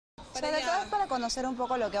Sobre todo para conocer un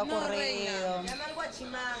poco lo que ha ocurrido.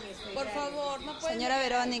 Por favor, no puede. Señora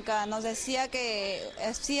Verónica, nos decía que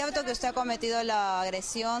es cierto que usted ha cometido la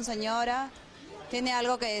agresión, señora. ¿Tiene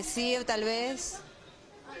algo que decir, tal vez?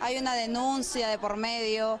 Hay una denuncia de por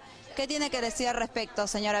medio. ¿Qué tiene que decir al respecto,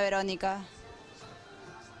 señora Verónica?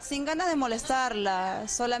 Sin ganas de molestarla,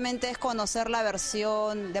 solamente es conocer la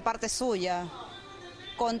versión de parte suya.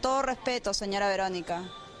 Con todo respeto, señora Verónica.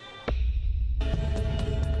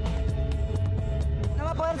 No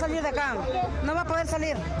va a poder salir de acá, no va a poder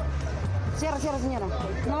salir. Cierra, señora.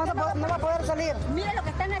 No va a poder salir. Mira lo que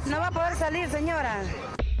están haciendo. No va a poder salir, señora.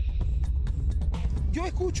 Yo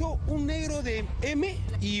escucho un negro de M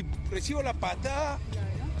y recibo la patada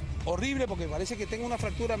horrible porque parece que tengo una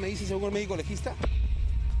fractura, me dice según el médico legista.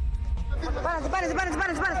 Párense acá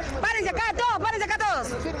todos.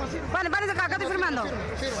 Párense acá estoy firmando.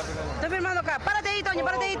 Estoy firmando acá. Párate ahí, Toño.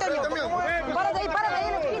 Párate ahí en la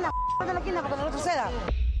esquina. Párate en la esquina porque no suceda.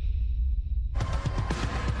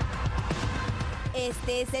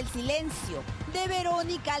 Este es el silencio de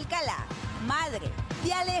Verónica Alcalá, madre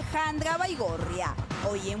de Alejandra Baigorria,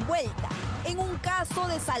 hoy envuelta en un caso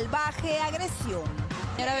de salvaje agresión.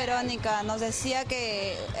 Señora Verónica, nos decía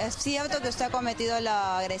que es cierto que usted ha cometido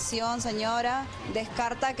la agresión, señora.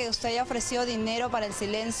 ¿Descarta que usted haya ofrecido dinero para el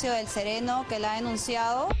silencio del sereno que la ha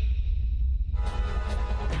denunciado?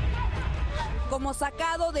 Como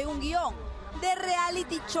sacado de un guión de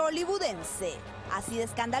reality hollywoodense, así de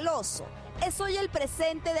escandaloso, es hoy el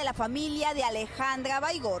presente de la familia de Alejandra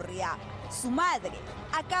Baigorria. Su madre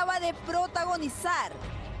acaba de protagonizar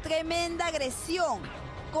tremenda agresión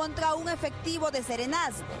contra un efectivo de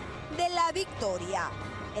Serenazgo de La Victoria.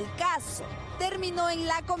 El caso terminó en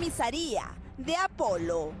la comisaría de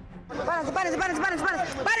Apolo. Párense acá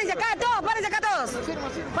todos. Párense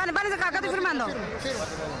acá estoy firmando.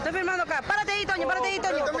 Estoy firmando acá. Párate ahí, Toño. Párate ahí en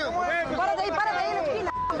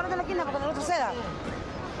la esquina porque no suceda.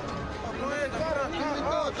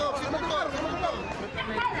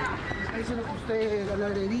 Eso es lo que usted lo ha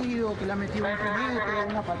agredido, que le ha metido un puñete,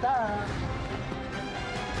 una patada.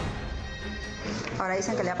 Ahora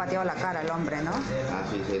dicen que le ha pateado la cara al hombre, ¿no? Ah,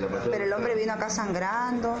 sí, le pateó. Pero el hombre vino acá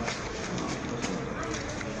sangrando.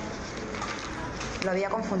 Lo había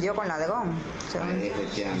confundido con ladrón.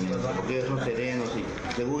 Efectivamente, porque ellos son serenos y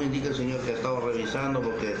según indica el señor que ha estado revisando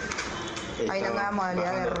porque... Hay una nueva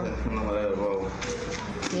modalidad de robo. Una modalidad de robo.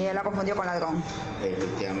 Y él lo confundió con ladrón.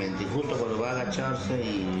 Efectivamente, y justo cuando va a agacharse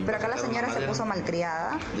y... Pero acá la señora se puso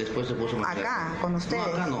malcriada. Después se puso malcriada. Acá, con ustedes.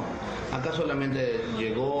 No, acá no. Acá solamente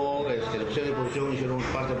llegó, le pusieron de posición, hicieron un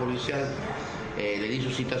parte policial, le di su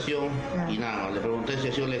citación y nada más. Le pregunté si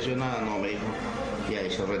ha sido lesionada, no, me dijo. Y ahí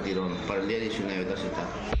se retiró. Para el día 19 está citado.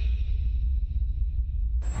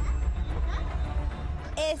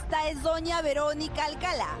 Esta es doña Verónica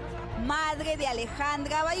Alcalá, madre de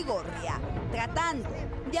Alejandra Baigorria, tratando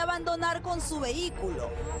de abandonar con su vehículo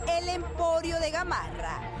el emporio de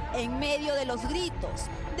Gamarra en medio de los gritos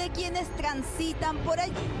de quienes transitan por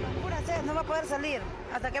allí. Apúrate, no va a poder salir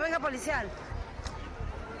hasta que venga policial.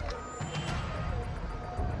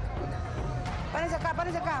 Párense acá.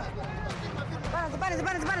 Párense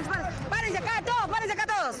acá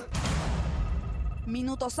todos.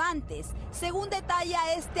 Minutos antes, según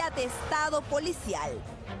detalla este atestado policial,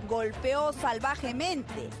 golpeó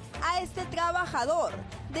salvajemente a este trabajador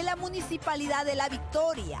de la Municipalidad de La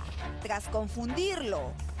Victoria tras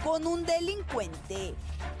confundirlo con un delincuente.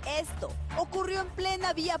 Esto ocurrió en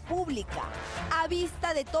plena vía pública, a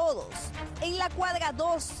vista de todos, en la cuadra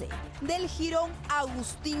 12 del jirón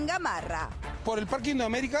Agustín Gamarra. Por el Parque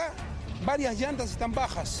Indoamérica, varias llantas están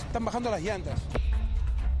bajas, están bajando las llantas.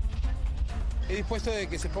 He dispuesto de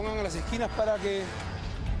que se pongan a las esquinas para que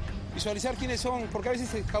visualizar quiénes son, porque a veces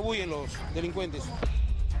se escabullen los delincuentes.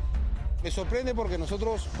 Me sorprende porque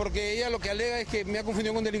ella lo que alega es que me ha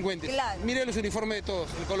confundido con delincuentes. Claro. Mire los uniformes de todos,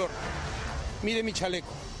 el color. Mire mi chaleco.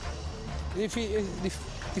 Es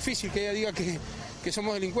difícil que ella diga que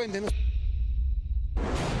somos delincuentes, ¿no?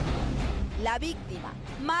 La víctima,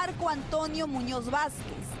 Marco Antonio Muñoz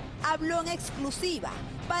Vásquez, habló en exclusiva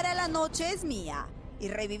para La Noche Es Mía y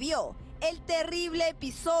revivió el terrible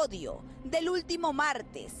episodio del último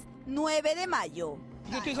martes, 9 de mayo.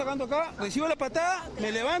 Yo estoy sacando acá, recibo la patada,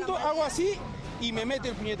 me levanto, hago así y me mete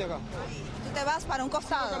el puñete acá. Tú te vas para un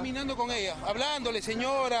costado. Estoy caminando con ella, hablándole,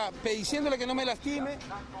 señora, diciéndole que no me lastime.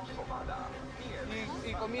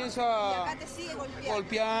 Y comienza Y acá te sigue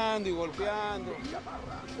golpeando.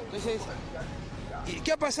 Entonces,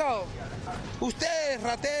 ¿qué ha pasado? Ustedes,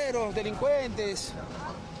 rateros, delincuentes,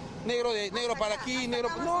 negro para aquí,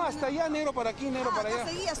 no, hasta allá, negro para aquí, negro para allá.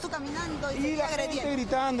 Seguías tú caminando Y la gente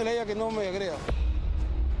gritándole a ella que no me agreda.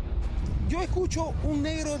 yo escucho un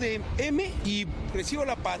negro de M y recibo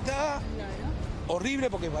la patada horrible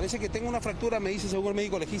porque parece que tengo una fractura, me dice según el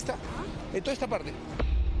médico legista, en toda esta parte.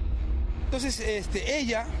 Entonces,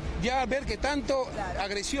 ella, ya al ver que tanto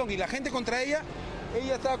agresión y la gente contra ella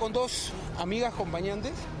estaba con dos amigas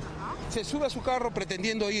acompañantes, se sube a su carro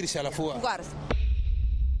pretendiendo irse a la fuga.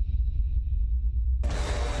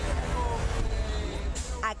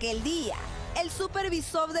 Aquel día, el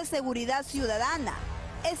supervisor de seguridad ciudadana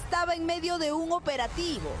estaba en medio de un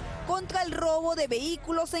operativo contra el robo de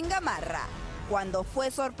vehículos en Gamarra, cuando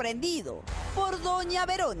fue sorprendido por doña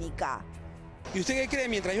Verónica. ¿Y usted qué cree?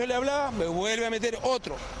 Mientras yo le hablaba, me vuelve a meter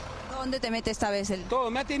otro. ¿Dónde te mete esta vez el...?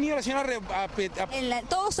 Todo, me ha tenido la señora...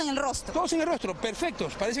 todos en el rostro. Todos en el rostro,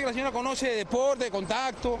 perfectos. Parece que la señora conoce deporte,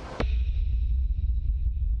 contacto.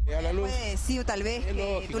 A la luz. Puede decir tal vez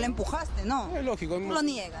que tú le empujaste, ¿no? Es lógico. Tú lo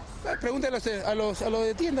niegas. Pregúntale a los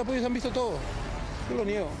de tienda, pues ellos han visto todo. Yo lo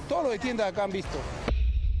niego. Todos los de tienda acá han visto.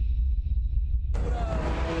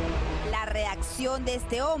 La reacción de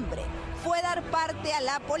este hombre fue dar parte a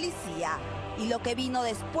la policía y lo que vino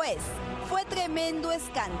después fue tremendo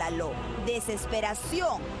escándalo,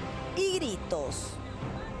 desesperación y gritos.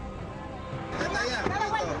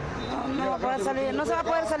 No va a poder salir, no se va a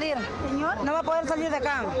poder salir. ¿Señor? No va a poder salir de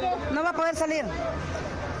acá. No va a poder salir.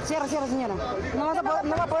 Cierra, señora. No va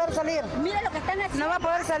a poder salir. Mira lo que están haciendo. No va a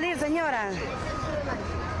poder salir, señora.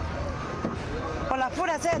 Por las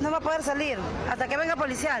puras no va a poder salir hasta que venga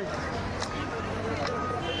policial.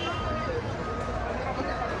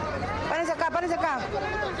 Párense acá. Párense acá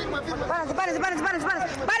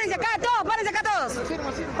todos.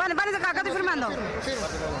 Párense acá, estoy firmando.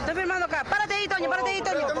 Estoy firmando acá. Párate ahí, Toño. Párate ahí en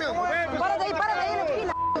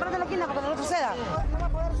la esquina porque no suceda. No va a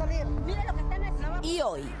poder salir. Mira lo que están haciendo. Y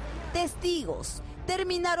hoy, testigos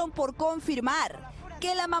terminaron por confirmar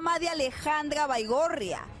que la mamá de Alejandra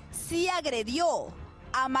Baigorria sí agredió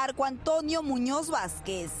a Marco Antonio Muñoz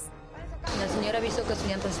Vásquez. La señora ha visto que sus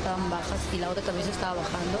llantas estaban bajas y la otra también se estaba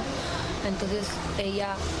bajando. Entonces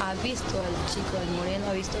ella ha visto al chico, al moreno,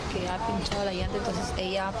 ha visto que ha pinchado la llanta. Entonces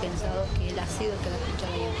ella ha pensado que él ha sido el que le ha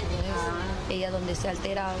pinchado la llanta. Entonces ella donde se ha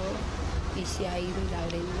alterado y se ha ido y la ha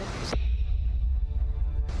agredido.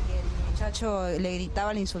 El muchacho le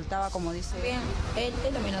gritaba, le insultaba, como dice. Bien,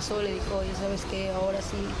 él amenazó, le dijo, oye, ¿sabes qué? Ahora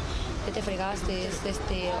sí que te fregaste,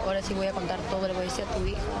 ahora sí voy a contar todo, le voy a decir a tu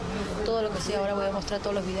hija, todo lo que sea, ahora voy a mostrar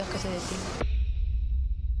todos los videos que sé de ti.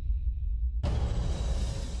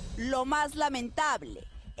 Lo más lamentable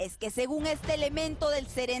es que según este elemento del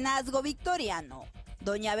Serenazgo victoriano,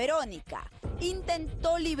 doña Verónica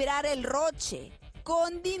intentó librar el roche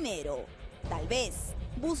con dinero, tal vez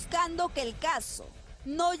buscando que el caso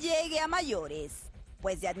no llegue a mayores,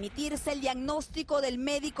 pues de admitirse el diagnóstico del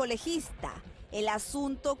médico legista, el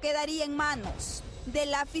asunto quedaría en manos de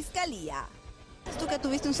la fiscalía. Tú que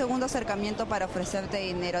tuviste un segundo acercamiento para ofrecerte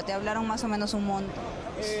dinero, ¿te hablaron más o menos un monto?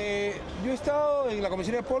 Yo he estado en la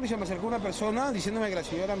comisaría de Apolo y se me acercó una persona diciéndome que la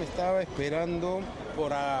señora me estaba esperando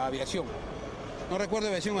por aviación. No recuerdo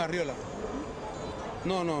aviación a Arriola.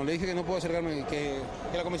 No, le dije que no puedo acercarme, que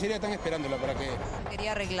la comisaría están esperándola para que...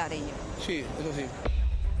 Quería arreglar ella. Sí, eso sí.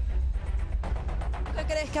 ¿Qué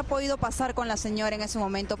crees que ha podido pasar con la señora en ese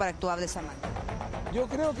momento para actuar de esa manera? Yo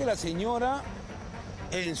creo que la señora,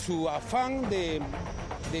 en su afán de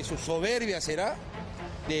su soberbia será,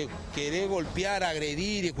 de querer golpear,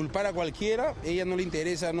 agredir y culpar a cualquiera, ella no le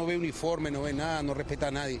interesa, no ve uniforme, no ve nada, no respeta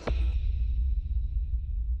a nadie.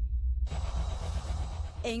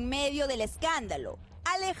 En medio del escándalo,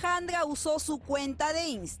 Alejandra usó su cuenta de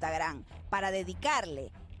Instagram para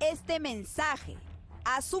dedicarle este mensaje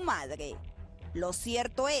a su madre. Lo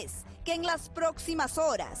cierto es que en las próximas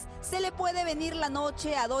horas se le puede venir la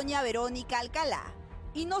noche a doña Verónica Alcalá.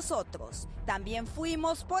 Y nosotros también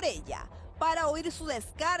fuimos por ella para oír su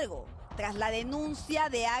descargo tras la denuncia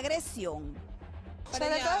de agresión. Sobre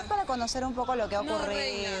todo para conocer un poco lo que ha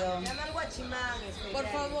ocurrido. Por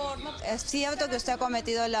favor, no. ¿Es cierto que usted ha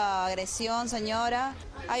cometido la agresión, señora?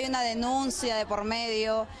 Hay una denuncia de por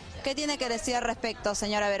medio. ¿Qué tiene que decir al respecto,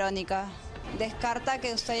 señora Verónica? ¿Descarta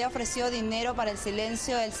que usted haya ofrecido dinero para el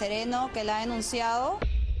silencio del sereno que la ha denunciado?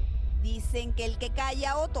 Dicen que el que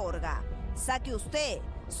calla otorga. Saque usted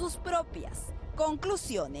sus propias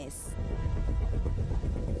conclusiones.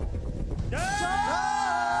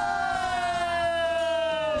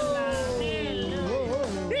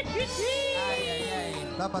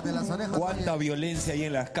 Cuánta violencia hay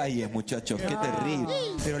en las calles, muchachos, qué terrible.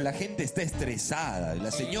 Pero la gente está estresada,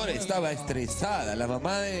 la señora estaba estresada, la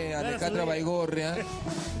mamá de Alejandra Baigorria.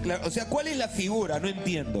 Claro, o sea, ¿cuál es la figura? No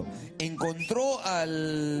entiendo. Encontró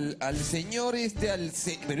al señor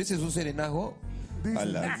pero ese es un serenazgo.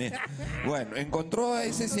 Bueno, encontró a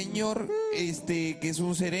ese señor, que es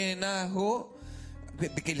un serenazgo,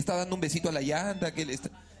 que le estaba dando un besito a la llanta, que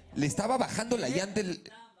le estaba bajando la llanta.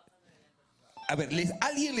 A ver,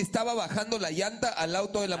 alguien le estaba bajando la llanta al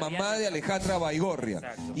auto de la mamá de Alejandra Baigorria.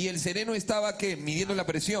 Exacto. Y el sereno estaba, ¿qué? Midiendo la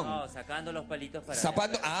presión. No, sacando los palitos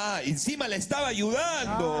para... Encima la estaba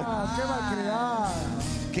ayudando.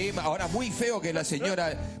 Ahora, muy feo que la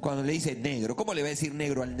señora, cuando le dice negro, ¿cómo le va a decir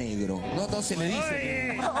negro al negro? No se le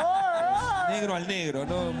dice negro al negro,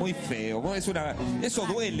 no, muy feo. No, eso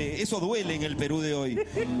duele en el Perú de hoy.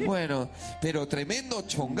 Bueno, pero tremendo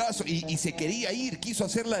chongazo. Y se quería ir, quiso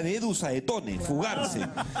hacer la de Edu Saetone, fugarse.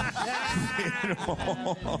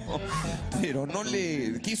 Pero no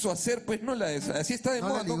le quiso hacer, pues no la... Así está de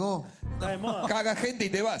moda. ¿No? Caga gente y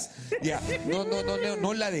te vas. Ya,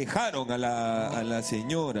 no la dejaron a la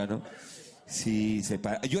señora, ¿no? Sí,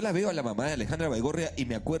 yo la veo a la mamá de Alejandra Baigorria y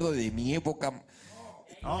me acuerdo de mi época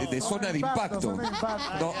de zona de impacto.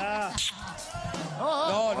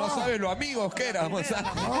 No sabes lo amigos que éramos.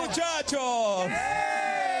 ¡Muchachos!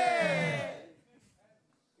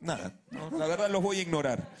 Nada, la verdad los voy a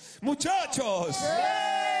ignorar. ¡Muchachos!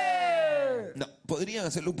 No, ¿podrían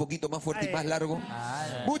hacerlo un poquito más fuerte y más largo?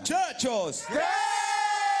 ¡Muchachos!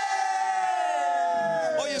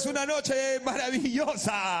 Hoy es una noche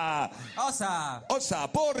maravillosa. Osa.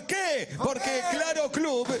 ¿Por qué? Porque Claro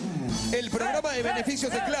Club, el programa de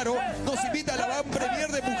beneficios de Claro, nos invita a la van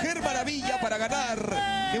premier de Mujer Maravilla para ganar.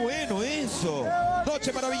 ¡Qué bueno eso!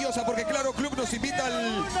 Noche maravillosa porque Claro Club nos invita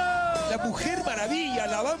la Mujer Maravilla,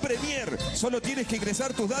 la van premier. Solo tienes que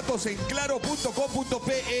ingresar tus datos en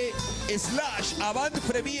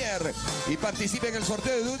claro.com.pe/avantpremier y participa en el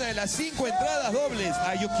sorteo de una de las 5 entradas dobles.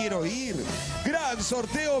 Yo quiero ir. Gran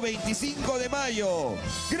sorteo 25 de mayo.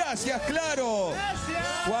 Gracias, Claro.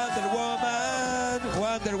 Gracias.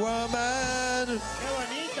 Wonder Woman. Qué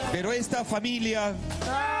bonito. Pero esta familia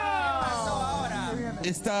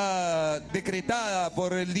está decretada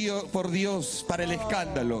por Dios para el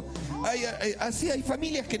escándalo. Hay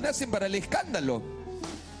familias que nacen para el escándalo.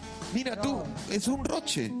 Mira tú, es un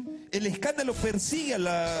roche. El escándalo persigue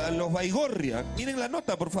a los Baigorria. Miren la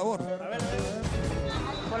nota, por favor.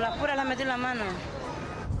 Por las puras la metí en la mano.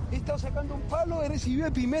 He estado sacando un palo, he recibido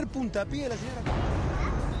el primer puntapié de la señora.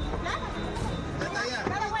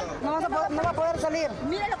 No va a poder salir.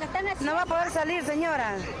 Mira lo que están haciendo. No va a poder salir,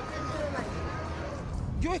 señora.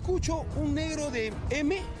 Yo escucho un negro de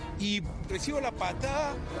M y recibo la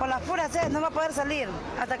patada. Por las puras no va a poder salir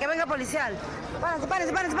hasta que venga policial.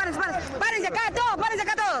 Párense acá todos.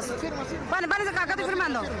 Párense acá estoy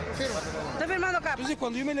firmando. Estoy firmando acá. Entonces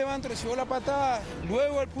cuando yo me levanto, recibo la patada,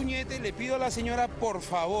 luego el puñete, le pido a la señora, por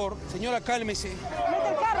favor, señora, cálmese.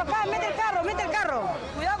 Mete el carro.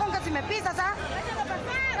 Cuidado con que si me pisas,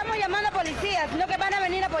 Estamos llamando a policías, sino que van a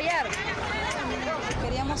venir a apoyar.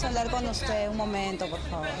 Queríamos hablar con usted un momento, por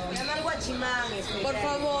favor. Por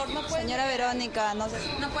favor, no puede... Señora Verónica, no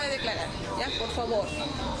puede declarar, ¿ya? Por favor.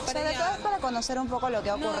 Sobre todo para conocer un poco lo que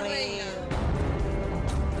ha ocurrido.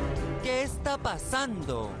 ¿Qué está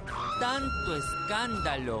pasando? Tanto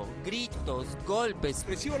escándalo, gritos, golpes,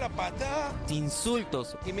 recibo la patada,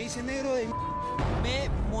 insultos. Y me dice negro de... Me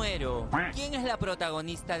muero. ¿Quién es la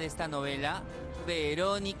protagonista de esta novela?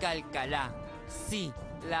 Verónica Alcalá. Sí,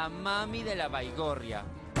 la mami de la Baigorria.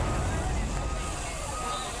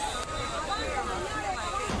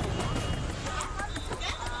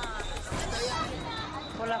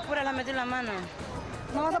 Por las puras la metí en la mano.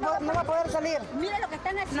 No va a poder salir. Mira lo que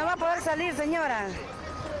están haciendo. No va a poder salir, señora.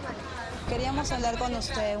 Queríamos hablar con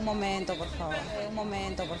usted un momento, por favor.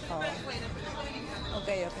 Ok.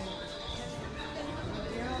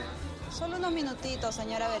 Solo unos minutitos,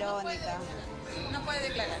 señora Verónica. No puede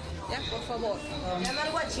declarar, ¿ya? Por favor.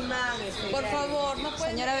 Por favor, no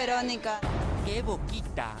puede... Señora Verónica. ¡Qué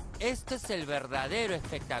boquita! Esto es el verdadero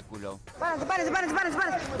espectáculo. Párense acá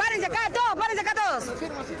todos.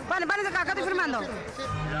 Párense acá estoy firmando. La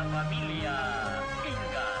familia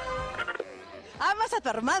Inga. Amas a tu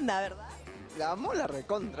hermana, ¿verdad? La amo, la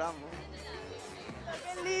recontra amo.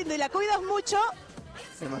 Qué lindo, ¿y la cuidas mucho?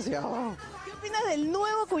 Demasiado. ¿Qué opinas del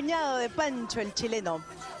nuevo cuñado de Pancho, el chileno?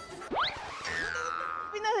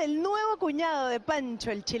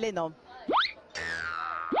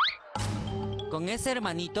 Con ese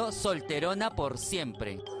hermanito solterona por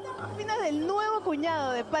siempre. ¿Qué opinas del nuevo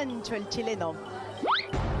cuñado de Pancho, el chileno?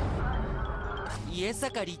 Y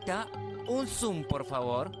esa carita, un zoom, por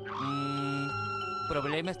favor.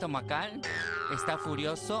 ¿Problema estomacal? ¿Está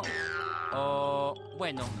furioso? O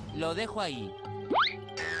bueno, lo dejo ahí.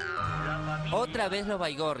 Otra vez los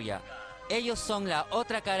Baigorria. Ellos son la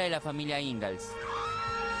otra cara de la familia Ingalls.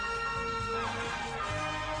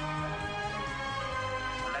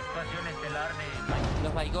 Edición estelar de...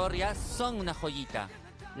 Los Baigorria son una joyita.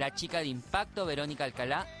 La chica de impacto, Verónica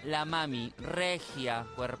Alcalá, la mami, regia,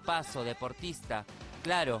 cuerpazo, deportista.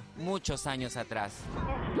 Claro, muchos años atrás.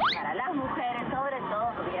 Para las mujeres, sobre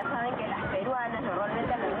todo, porque ya saben que las peruanas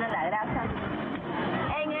normalmente acumulan la grasa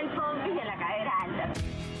en el pompis y en la cadera alta.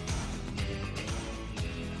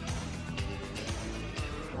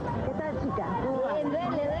 ¿Qué tal, chica? Bien,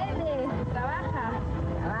 duele. Trabaja,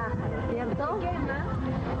 ¿no es cierto? Quema.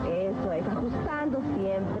 Eso es, ajustando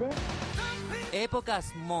siempre.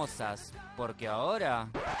 Épocas mozas, porque ahora...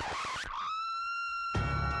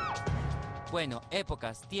 Bueno,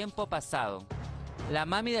 épocas, tiempo pasado. La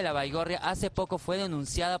mami de la Baigorria hace poco fue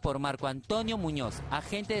denunciada por Marco Antonio Muñoz,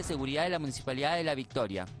 agente de seguridad de la Municipalidad de La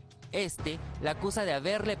Victoria. Este la acusa de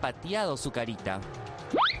haberle pateado su carita.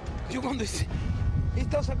 Yo cuando he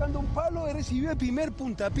estado sacando un palo he recibido el primer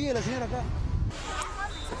puntapié de la señora acá.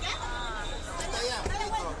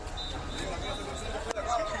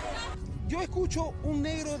 Yo escucho un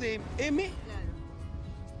negro de M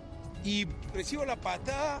y recibo la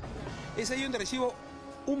patada, es ahí donde recibo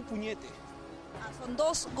un puñete. Son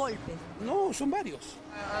 2 golpes. No, son varios.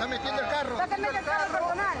 Está metiendo el carro. Está metiendo el carro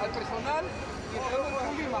personal. Al personal y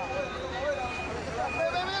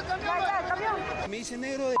el camión. Me dice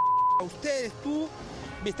negro de a ustedes, tú,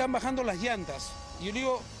 me están bajando las llantas. Y yo le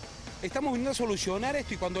digo, estamos viniendo a solucionar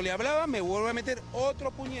esto y cuando le hablaba me vuelve a meter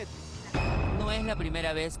otro puñete. No es la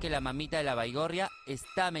primera vez que la mamita de la Baigorria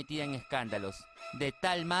está metida en escándalos. De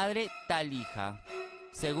tal madre, tal hija.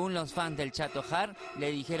 Según los fans del Chato Jar,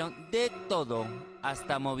 le dijeron de todo,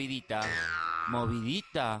 hasta movidita.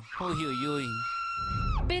 ¿Movidita? Uy, uy, uy.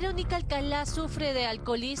 Verónica Alcalá sufre de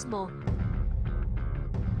alcoholismo.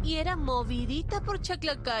 Y era movidita por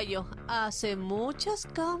Chaclacayo. Hace muchas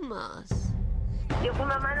camas. Yo fui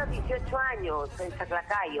mamá a los 18 años en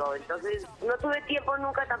Chaclacayo, entonces no tuve tiempo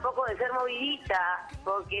nunca tampoco de ser movidita,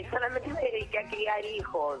 porque solamente me dediqué a criar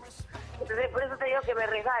hijos. Entonces por eso te digo que me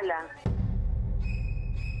resbala.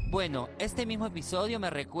 Bueno, este mismo episodio me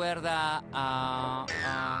recuerda a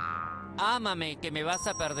Ámame, que me vas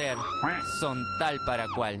a perder. Son tal para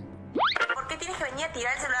cual. ¿Por qué tienes que venir a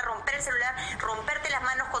tirar el celular, romper el celular, romperte las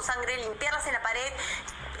manos con sangre, limpiarlas en la pared?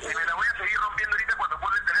 Y me la voy a seguir rompiendo ahorita cuando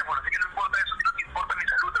pone el teléfono, así que no importa eso, si no te importa mi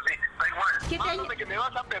salud, así, da igual. Ámame, que me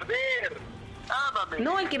vas a perder. Ámame.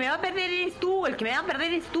 No, el que me va a perder eres tú,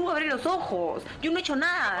 abre los ojos. Yo no he hecho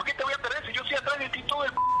nada. ¿Por qué te voy a perder si yo estoy atrás de ti todo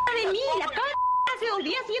el... de mí, la cara hace 2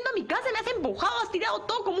 días yendo a mi casa me has empujado, has tirado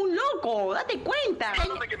todo como un loco, date cuenta.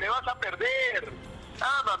 Ámame, que me vas a perder.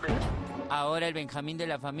 Ámame. Ahora el Benjamín de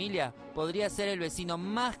la familia podría ser el vecino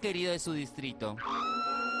más querido de su distrito.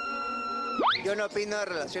 Yo no opino de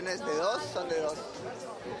relaciones de dos, son de dos.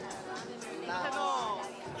 No.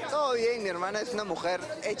 Todo bien, mi hermana es una mujer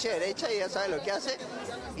hecha y derecha y ella sabe lo que hace.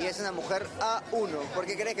 Y es una mujer A1. ¿Por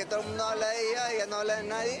qué crees que todo el mundo habla de ella no habla de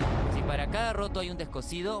nadie? Si para cada roto hay un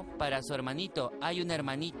descosido, para su hermanito hay una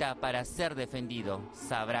hermanita para ser defendido.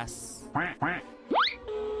 Sabrás.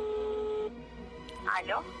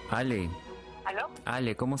 ¿Aló? Ale. ¿Aló?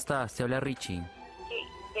 Ale, ¿cómo estás? Te habla Richie.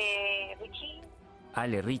 Sí, Richie.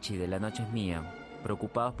 Ale, Richie, de La Noche Es Mía.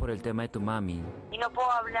 Preocupados por el tema de tu mami. Y no puedo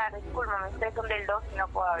hablar, discúlpame, ustedes son del 2 y no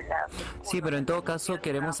puedo hablar. Sí, pero en todo caso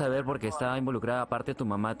queremos saber porque estaba involucrada aparte tu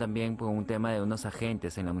mamá también con un tema de unos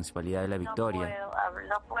agentes en la Municipalidad de La Victoria.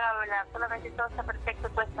 No puedo hablar, solamente todo está perfecto,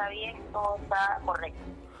 todo está bien, todo está correcto.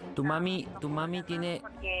 Tu mami tiene...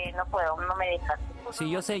 Porque no puedo, no me dejas.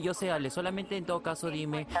 Sí, yo sé, Ale, solamente en todo caso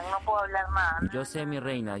dime... No puedo hablar más. Yo sé, mi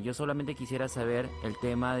reina, yo solamente quisiera saber el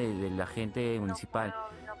tema del agente municipal.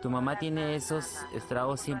 ¿Tu mamá tiene esos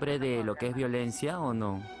estragos siempre de lo que es violencia o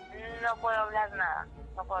no? No puedo hablar nada,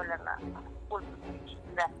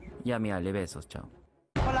 Gracias. Ya, mi Ale, besos, chao.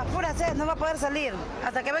 Con las puras sed no va a poder salir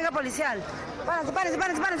hasta que venga policial. Párense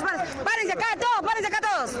acá todos.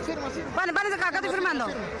 Párense acá estoy firmando.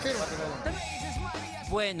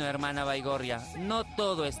 Bueno, hermana Baigorria, no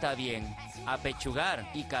todo está bien. Apechugar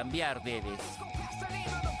y cambiar debes.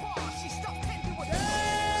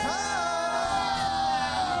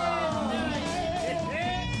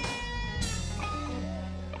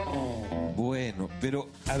 Bueno, pero,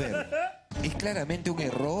 a ver, es claramente un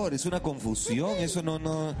error, es una confusión, eso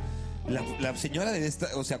no... La señora debe estar,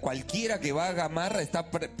 o sea, cualquiera que va a Gamarra está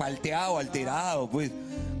palteado, alterado, pues.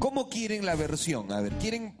 ¿Cómo quieren la versión? A ver,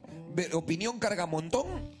 ¿quieren opinión cargamontón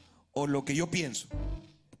o lo que yo pienso?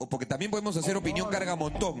 O porque también podemos hacer opinión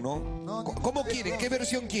cargamontón, ¿no? ¿Cómo quieren? ¿Qué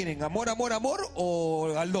versión quieren? ¿Amor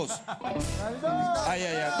o al 2? Ay.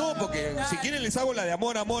 No, porque si quieren les hago la de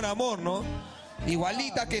amor, ¿no?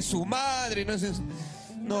 Igualita que su madre, no es...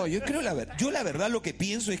 No, yo creo la verdad lo que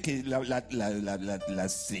pienso es que la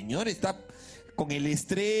señora está con el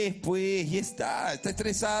estrés, pues, y está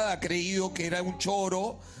estresada, ha creído que era un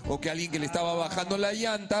choro o que alguien que le estaba bajando la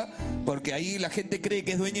llanta, porque ahí la gente cree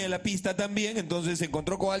que es dueña de la pista también, entonces se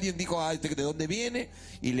encontró con alguien, dijo, ¿de dónde viene?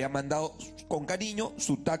 Y le ha mandado con cariño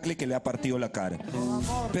su tacle que le ha partido la cara.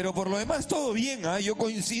 Pero por lo demás todo bien, ¿ah? Yo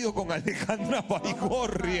coincido con Alejandra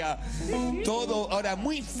Baigorria. Todo, ahora,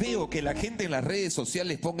 muy feo que la gente en las redes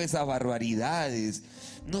sociales ponga esas barbaridades.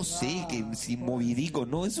 No sé, que si movidico,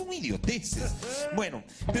 no, son idioteces. Bueno,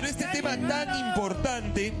 pero este tema tan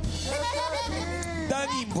importante,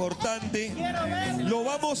 lo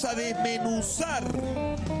vamos a desmenuzar.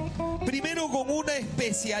 Primero con una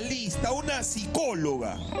especialista, una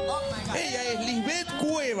psicóloga. Ella es Lisbeth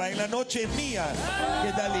Cueva en La Noche Es Mía.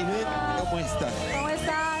 ¿Qué tal, Lisbeth? ¿Cómo estás? ¿Cómo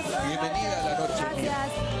estás? Bienvenida a La Noche Es Mía.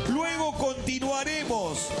 Luego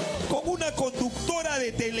continuaremos con una conductora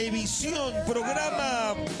de televisión,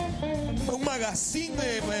 programa, un magazine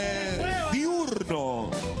diurno.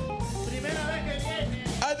 Primera vez que viene.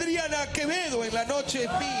 Adriana Quevedo en La Noche Es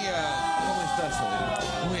Mía. ¿Cómo estás, Adriana?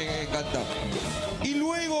 Muy bien, encantado. Y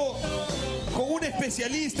luego con una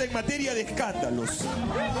especialista en materia de escándalos.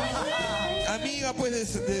 Amiga,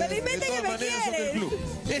 pues, de todas maneras son del club.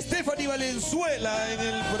 Stephanie Valenzuela en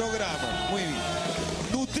el programa. Muy bien.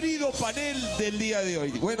 Nutrido panel del día de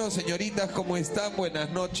hoy. Bueno, señoritas, ¿cómo están? Buenas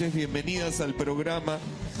noches, bienvenidas al programa.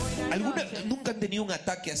 ¿Nunca han tenido un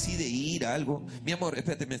ataque así de ira, algo? Mi amor,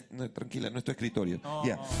 espérate, tranquila, no es tu escritorio. No.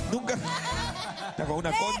 Ya. Nunca. Está con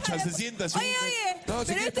una concha, se sienta así. Oye, no,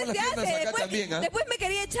 si pero quieres, esto pon las se piernas hace. acá también, ¿ah? Después me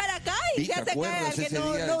quería echar acá y Sí, se hace acá ¿te que acuerdas no ese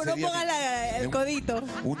día ponga el codito.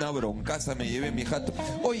 Una broncaza me llevé mi jato.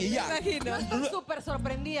 Oye, ya. Yo estoy súper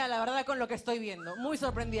sorprendida, la verdad, con lo que estoy viendo. Muy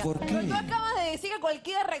sorprendida. ¿Por qué? Tú acabas de decir que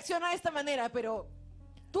cualquiera reacciona de esta manera, pero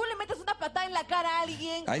tú le metes una patada en la cara a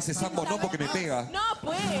alguien. A ese sambo no, porque me pega. No,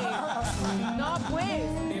 pues. No, pues.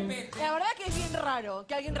 La verdad que es bien raro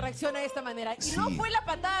que alguien reaccione de esta manera. Y no fue la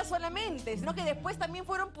patada solamente, sino que después también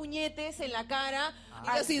fueron puñetes en la cara.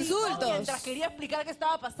 Y los insultos. Mientras quería explicar qué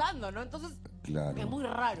estaba pasando, ¿no? Entonces, Claro. es muy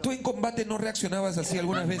raro. ¿Tú en combate no reaccionabas así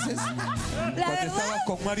algunas veces? Cuando estabas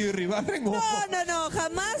con Mario y Ribarren. No,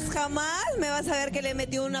 jamás me vas a ver que le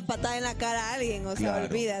metió una patada en la cara a alguien, o sea, Claro.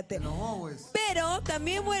 olvídate. No, pues. Pero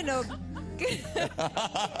también, bueno,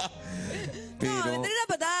 Pero... no, meter una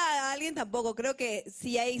patada a alguien tampoco, creo que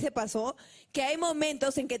sí ahí se pasó, que hay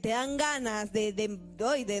momentos en que te dan ganas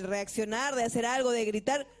de reaccionar, de hacer algo, de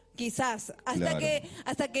gritar, quizás, hasta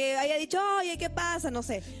Claro. que haya dicho, oye, ¿qué pasa? No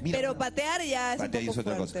sé, Mira, pero patear ya es Patea un es poco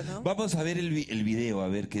otra fuerte, cosa. ¿no? Vamos a ver el video, a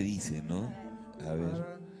ver qué dice, ¿no? A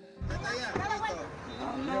ver.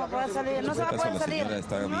 No va a poder salir, no se va a poder salir.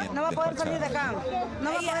 No va a poder salir de acá.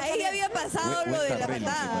 No va a poder Ahí salir. había pasado lo de la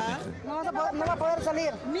patada. No va a poder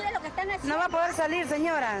salir. Mira lo que están haciendo. No va a poder salir,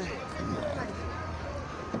 señora.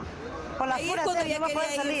 Por las Ahí es puras cuando no ya va a poder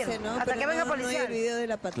quería salir. irse, ¿no? Hasta Pero que venga no hay policía. el video de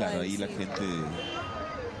la patada. Claro, ahí en la sí. gente...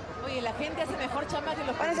 Oye, la gente hace mejor chamba que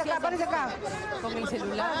los Párense acá, policías párense acá. con el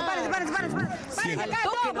celular. Párense acá,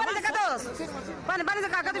 todos, párense acá todos. Párense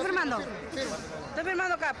acá estoy filmando. Estoy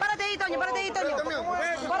filmando acá. Párate ahí, Toño. Párate ahí.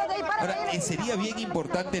 Ahora, sería bien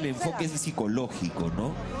importante el enfoque psicológico,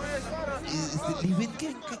 ¿no? Lisbeth,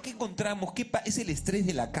 ¿qué encontramos? ¿Es el estrés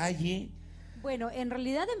de la calle? Bueno, en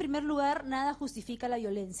realidad, en primer lugar, nada justifica la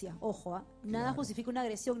violencia. Ojo, nada justifica una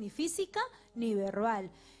agresión ni física ni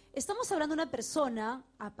verbal. Estamos hablando de una persona,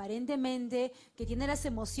 aparentemente, que tiene las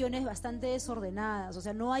emociones bastante desordenadas. O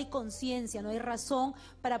sea, no hay conciencia, no hay razón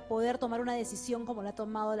para poder tomar una decisión como la ha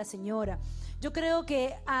tomado la señora. Yo creo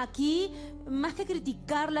que aquí, más que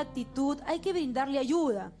criticar la actitud, hay que brindarle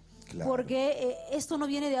ayuda. Claro. Porque esto no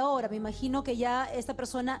viene de ahora. Me imagino que ya esta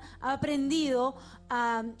persona ha aprendido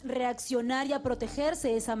a reaccionar y a protegerse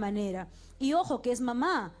de esa manera. Y ojo, que es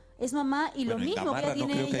mamá. Es mamá y lo mismo que ya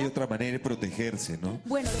tiene no creo ella. que hay otra manera de protegerse, ¿no?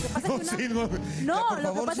 Bueno, lo que pasa es que lo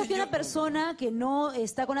que pasa es que una persona que no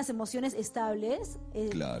está con las emociones estables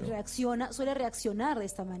Claro. suele reaccionar de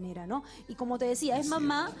esta manera, ¿no? Y como te decía, es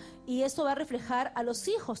mamá y esto va a reflejar a los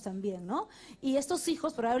hijos también, ¿no? Y estos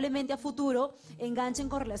hijos probablemente a futuro enganchen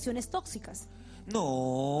con relaciones tóxicas.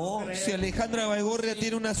 No, si Alejandra Baigorria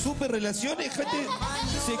tiene una super relación,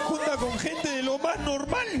 se junta con gente de lo más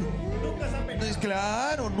normal. No es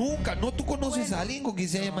claro, nunca. No, tú conoces a alguien con quien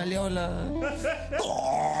se haya maleado la...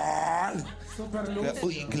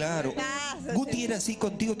 Uy, claro. Guti era así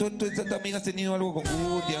contigo. ¿Tú también has tenido algo con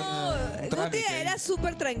Guti? Guti era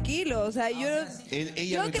súper tranquilo, o sea, yo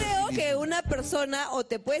creo que una persona o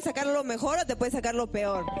te puede sacar lo mejor o te puede sacar lo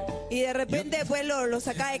peor. Y de repente después lo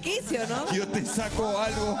saca de quicio, ¿no? Yo te saco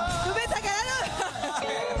algo. ¿Tú me sacarás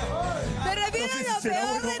algo? Me refiero si será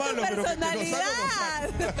bueno o malo, pero que nos haga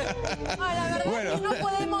La verdad Bueno. es que no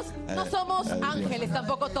podemos, no somos ángeles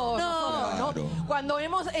tampoco todos. Claro. ¿no? Cuando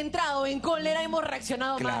hemos entrado en cólera hemos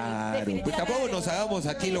reaccionado mal. Claro, pues tampoco nos hagamos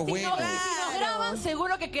aquí los buenos. Si nos graban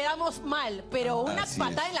seguro que quedamos mal, pero una Así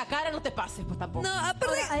patada es. en la cara no te pases, pues tampoco. No,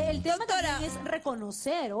 aparte, Ahora, el tema también es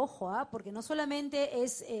reconocer, ojo, porque no solamente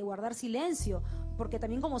es guardar silencio, porque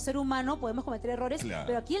también como ser humano podemos cometer errores, Claro.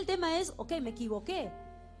 pero aquí el tema es, ok, me equivoqué.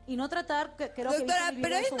 Y no tratar, creo que... doctora,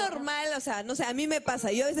 pero es normal, o sea, no sé, a mí me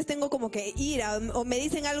pasa, yo a veces tengo como que ira o me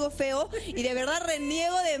dicen algo feo y de verdad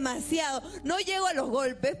reniego demasiado. No llego a los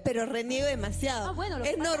golpes, pero reniego demasiado.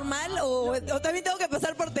 ¿Es normal o también tengo que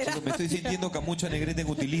pasar por terapia? Me estoy sintiendo camucha negreta en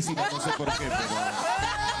utilísima, no sé por qué, pero...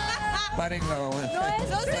 Paren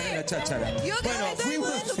la cháchara. Yo creo Bueno, que todo el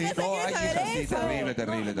mundo fuimos... en su Sí, casa no, quiere ay, saber hija, sí, eso.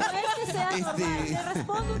 terrible. No es que sea normal, te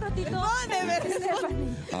respondo un ratito.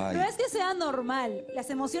 Ay. No es que sea normal. Las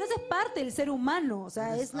emociones es parte del ser humano. O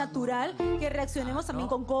sea, es natural que reaccionemos también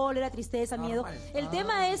con cólera, tristeza, miedo. El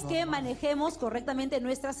tema es que manejemos correctamente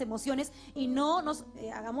nuestras emociones y no nos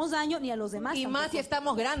hagamos daño ni a los demás. Y tampoco. más si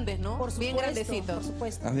estamos grandes, ¿no? Por Bien supuesto, grandecitos. por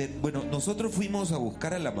supuesto. A ver, bueno, nosotros fuimos a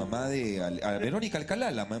buscar a la mamá de... a Verónica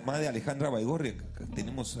Alcalá, la mamá de Alejandra Baigorria.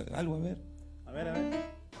 ¿Tenemos algo? A ver. A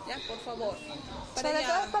ver. Ya, por favor. Sobre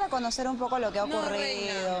todo es para conocer un poco lo que ha No, ocurrido.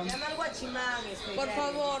 reina, llamar guachimán, Por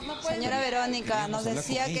favor, no puede Señora ser. Verónica, nos hablar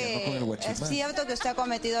decía con ella, no con el que guachimán. es cierto que usted ha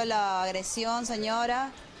cometido la agresión,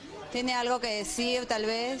 señora. ¿Tiene algo que decir, tal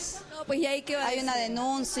vez? No, pues ya hay que... Hay una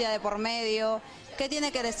denuncia de por medio. ¿Qué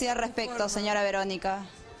tiene que decir al respecto, señora Verónica?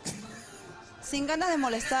 Sin ganas de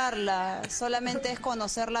molestarla, solamente es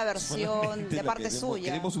conocer la versión Solamente de la parte queremos, suya.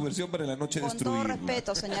 Queremos su versión para la noche Con todo destruirla.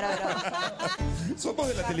 respeto, señora Verónica. Somos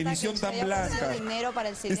de la televisión tan blanca. Dinero para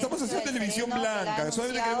el silencio Estamos haciendo del televisión sereno que la ha blanca.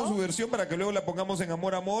 Solamente anunciado. queremos su versión para que luego la pongamos en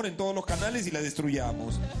Amor en todos los canales y la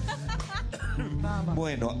destruyamos.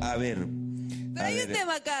 Bueno, a ver. Pero hay un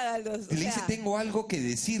tema acá, Galdos. Le dice, tengo algo que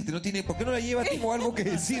decirte. No tiene, ¿por qué no la lleva? Tengo algo que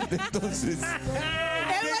decirte. Entonces,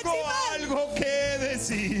 tengo algo que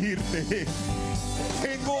decirte.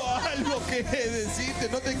 Tengo algo que decirte.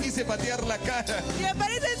 No te quise patear la cara. Y me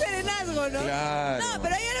parece el serenazgo, ¿no? Claro. No,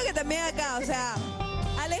 pero hay algo que también acá, o sea,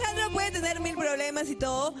 Alejandra puede tener 1000 problemas y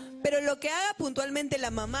todo, pero lo que haga puntualmente la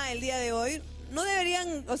mamá el día de hoy, no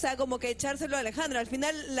deberían, o sea, como que echárselo a Alejandra. Al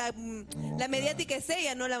final la mediática es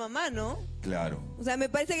ella, no la mamá, ¿no? Claro. O sea, me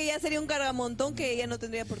parece que ya sería un cargamontón que ella no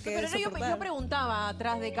tendría por qué Pero no, soportar. yo preguntaba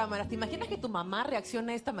atrás de cámaras, ¿te imaginas que tu mamá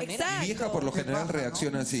reacciona de esta manera? Mi vieja por lo general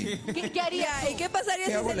reacciona así. ¿Qué haría? ¿Y qué pasaría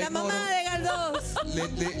 ¿Qué si hago? es La la mamá ignoro. de Galdós?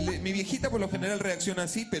 Mi viejita por lo general reacciona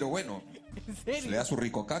así, pero bueno. Le da su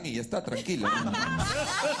rico can y ya está, tranquila.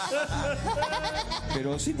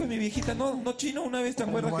 Pero sí, pues mi viejita, no chino, una vez te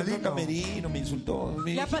acuerdas que entró al camerino, me insultó.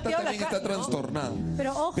 Mi Le ha viejita pateado la también cara, está trastornada.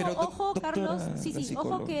 Pero ojo, ojo, doctora, Carlos, la sí, ojo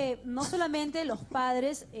psicóloga. que no solamente los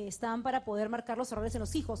padres están para poder marcar los errores en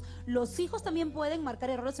los hijos también pueden marcar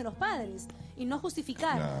errores en los padres y no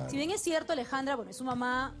justificar. Claro. Si bien es cierto, Alejandra, bueno, es su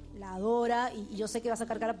mamá, la adora y yo sé que va a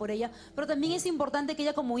sacar cara por ella, pero también es importante que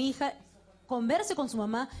ella como hija converse con su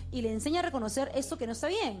mamá y le enseñe a reconocer esto que no está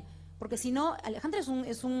bien. Porque si no, Alejandra es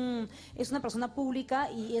una persona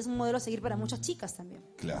pública y es un modelo a seguir para muchas chicas también.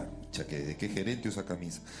 Claro, ¿de qué gerente usa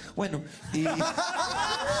camisa? Bueno, y...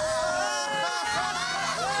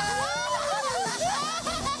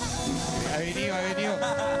 Ha venido.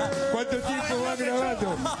 ¿Cuánto tiempo va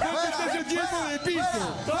grabando? ¿Cuánto estás haciendo de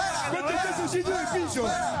piso? ¿Cuánto estás haciendo de piso?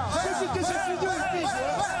 ¿Cuánto estás haciendo de piso?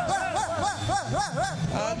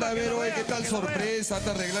 Anda a ver, oye, qué tal sorpresa.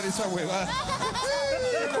 Anda a arreglar esa huevada.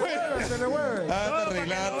 Anda a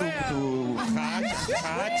arreglar tu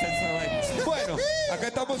hacha, esa vaina. Bueno, acá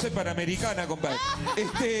estamos en Panamericana, compadre.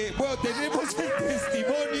 Bueno, tenemos el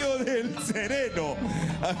testimonio del sereno.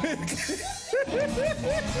 A ver qué...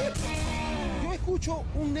 Yo escucho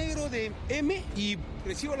un negro de M y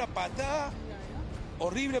recibo la patada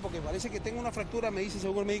horrible porque parece que tengo una fractura, me dice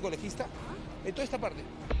según el médico legista, en toda esta parte.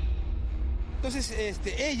 Entonces,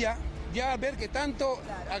 ella, ya al ver que tanto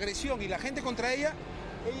agresión y la gente contra ella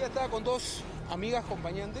estaba con dos amigas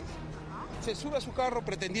acompañantes, se sube a su carro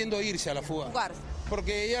pretendiendo irse a la fuga.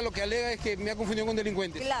 Porque ella lo que alega es que me ha confundido con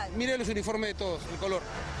delincuentes. Claro. Mire los uniformes de todos, el color.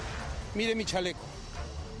 Mire mi chaleco.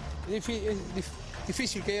 Es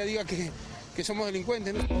difícil que ella diga que somos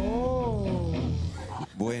delincuentes, ¿no?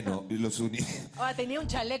 Bueno, Ahora, tenía un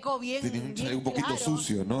chaleco bien... tenía un chaleco un poquito claro.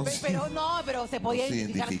 sucio, ¿no? Pero se podía No se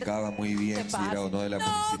identificaba muy bien si era o no de la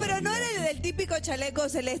No, pero no era el típico chaleco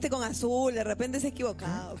celeste con azul, de repente se ha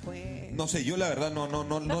equivocado, pues. No sé, yo la verdad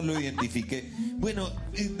no lo identifiqué. Bueno,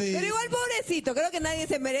 Pero igual pobrecito, creo que nadie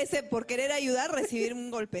se merece por querer ayudar recibir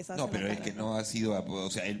un golpezazo. No, pero es que no ha sido,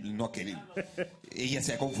 o sea, él no ha querido. Ella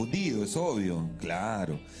se ha confundido, es obvio,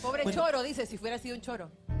 claro. Pobre choro, dice, si fuera sido un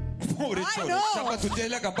choro. Pobre choro, no. chapa tu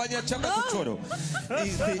en la campaña, chapa tu choro.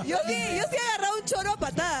 Yo sí he agarrado un choro a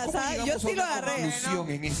patadas, ¿sabes? Yo sí lo agarré.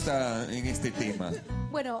 Conclusión en este tema.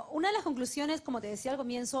 Bueno, una de las conclusiones, como te decía al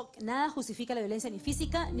comienzo, nada justifica la violencia ni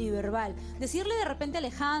física ni verbal. Decirle de repente a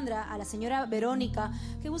Alejandra, a la señora Verónica,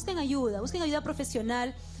 que busquen ayuda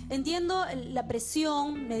profesional. Entiendo la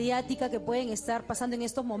presión mediática que pueden estar pasando en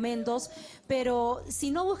estos momentos, pero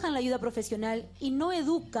si no buscan la ayuda profesional y no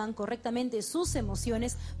educan correctamente sus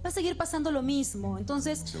emociones, va a seguir pasando lo mismo.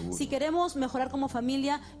 Entonces, Seguro. Si queremos mejorar como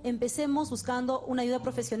familia, empecemos buscando una ayuda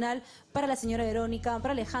profesional para la señora Verónica,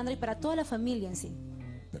 para Alejandra y para toda la familia en sí.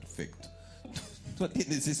 Perfecto. ¿Tú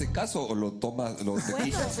atiendes ese caso o lo tomas, te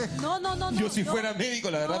quijas? No. Yo si fuera médico,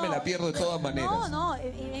 la verdad me la pierdo de todas maneras. No,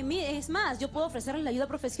 es más, yo puedo ofrecerles la ayuda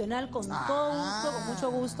profesional con todo gusto, con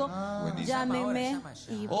mucho gusto. Buenísimo. Llámenme.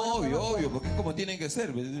 Y Obvio, porque es como tienen que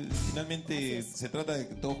ser. Finalmente se trata de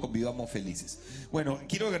que todos convivamos felices. Bueno,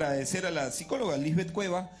 quiero agradecer a la psicóloga Lisbeth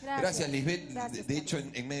Cueva. Gracias Lisbeth. Gracias. De hecho,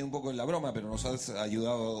 en medio un poco de la broma, pero nos has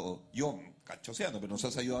ayudado, yo cachoseando, pero nos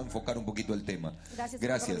has ayudado a enfocar un poquito el tema.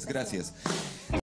 Gracias. Gracias.